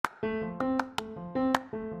Welcome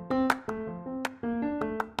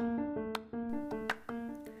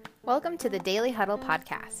to the Daily Huddle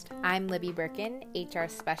podcast. I'm Libby Birkin, HR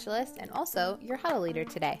specialist, and also your huddle leader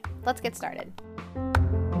today. Let's get started.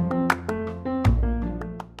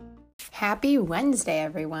 Happy Wednesday,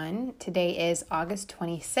 everyone. Today is August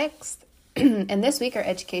 26th, and this week our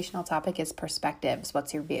educational topic is perspectives.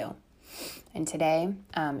 What's your view? And today,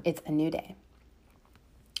 it's a new day.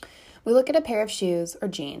 We look at a pair of shoes or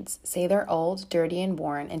jeans, say they're old, dirty, and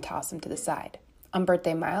worn, and toss them to the side. On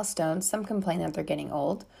birthday milestones, some complain that they're getting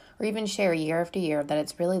old, or even share year after year that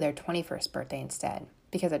it's really their 21st birthday instead,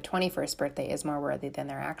 because a 21st birthday is more worthy than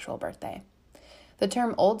their actual birthday. The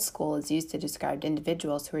term old school is used to describe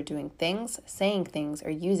individuals who are doing things, saying things, or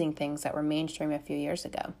using things that were mainstream a few years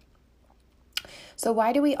ago. So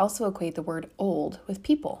why do we also equate the word old with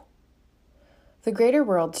people? The greater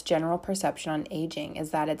world's general perception on aging is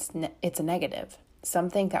that it's a negative. Some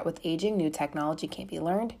think that with aging, new technology can't be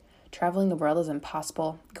learned, traveling the world is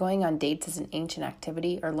impossible, going on dates is an ancient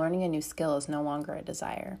activity, or learning a new skill is no longer a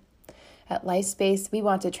desire. At LifeSpace, we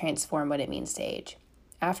want to transform what it means to age.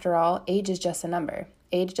 After all, age is just a number.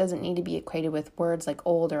 Age doesn't need to be equated with words like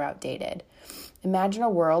old or outdated. Imagine a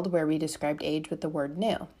world where we described age with the word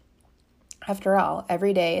new. After all,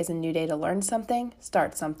 every day is a new day to learn something,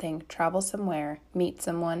 start something, travel somewhere, meet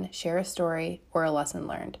someone, share a story, or a lesson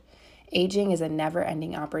learned. Aging is a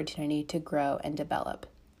never-ending opportunity to grow and develop.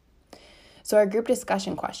 So our group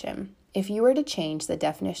discussion question: if you were to change the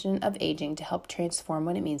definition of aging to help transform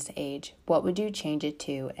what it means to age, what would you change it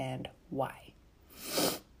to and why?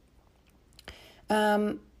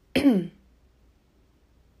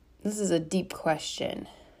 This is a deep question.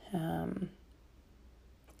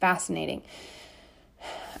 Fascinating.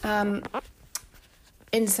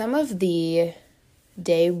 In some of the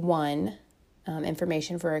day one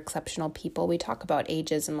information for exceptional people, we talk about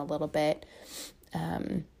ageism a little bit.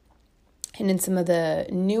 And in some of the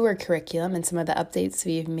newer curriculum and some of the updates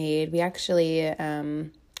we've made, we actually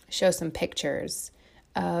show some pictures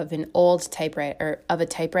of an old typewriter, or of a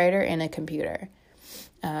typewriter and a computer,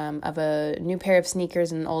 of a new pair of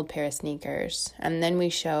sneakers and an old pair of sneakers. And then we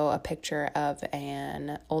show a picture of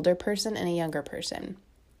an older person and a younger person.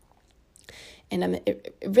 And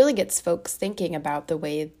it really gets folks thinking about the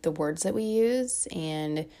way the words that we use.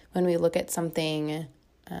 And when we look at something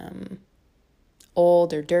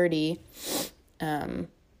old or dirty, or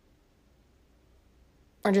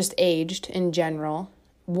just aged in general,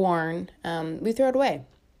 worn, we throw it away.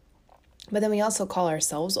 But then we also call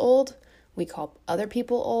ourselves old. We call other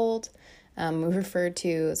people old. Some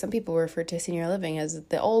people refer to senior living as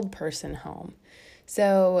the old person home.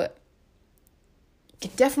 So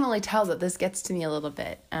it definitely tells that this gets to me a little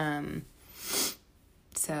bit.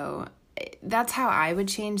 So that's how I would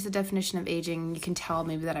change the definition of aging. You can tell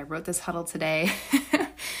maybe that I wrote this huddle today.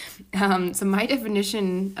 So my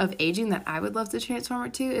definition of aging that I would love to transform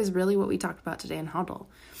it to is really what we talked about today in huddle,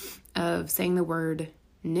 of saying the word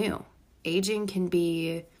new. Aging can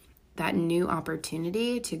be that new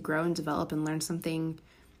opportunity to grow and develop and learn something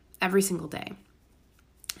every single day.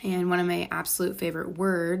 And one of my absolute favorite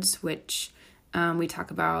words, which I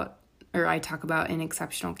talk about in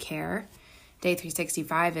exceptional care, Day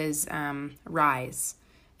 365, is rise.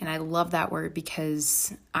 And I love that word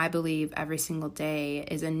because I believe every single day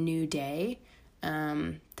is a new day,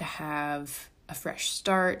 to have a fresh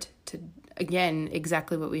start, to, again,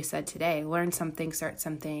 exactly what we said today, learn something, start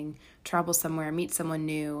something, travel somewhere, meet someone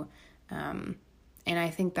new. And I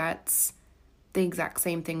think that's the exact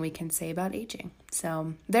same thing we can say about aging.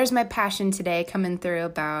 So there's my passion today coming through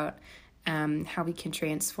about how we can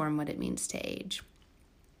transform what it means to age.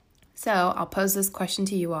 So I'll pose this question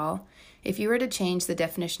to you all. If you were to change the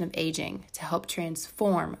definition of aging to help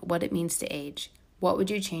transform what it means to age, what would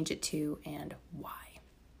you change it to and why?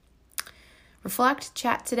 Reflect,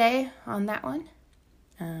 chat today on that one.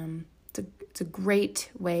 It's a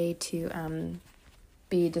great way to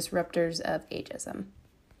be disruptors of ageism.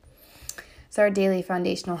 So our daily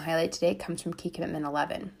foundational highlight today comes from Key Commitment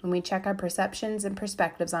 11. When we check our perceptions and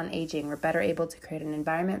perspectives on aging, we're better able to create an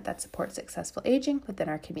environment that supports successful aging within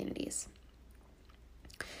our communities.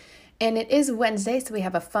 And it is Wednesday, so we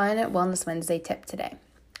have a fun Wellness Wednesday tip today.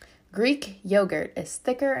 Greek yogurt is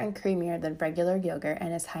thicker and creamier than regular yogurt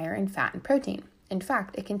and is higher in fat and protein. In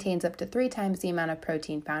fact, it contains up to 3 times the amount of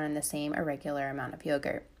protein found in the same irregular amount of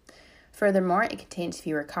yogurt. Furthermore, it contains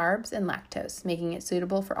fewer carbs and lactose, making it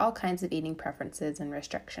suitable for all kinds of eating preferences and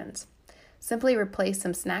restrictions. Simply replace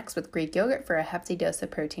some snacks with Greek yogurt for a hefty dose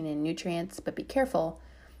of protein and nutrients, but be careful.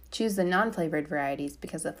 Choose the non-flavored varieties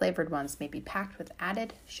because the flavored ones may be packed with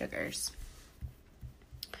added sugars.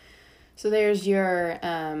 So there's your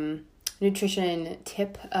nutrition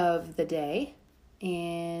tip of the day.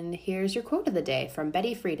 And here's your quote of the day from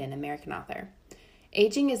Betty Friedan, American author.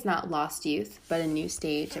 Aging is not lost youth, but a new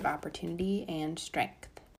stage of opportunity and strength.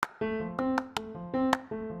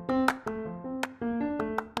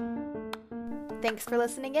 Thanks for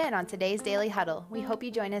listening in on today's Daily Huddle. We hope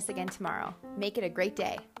you join us again tomorrow. Make it a great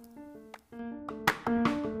day.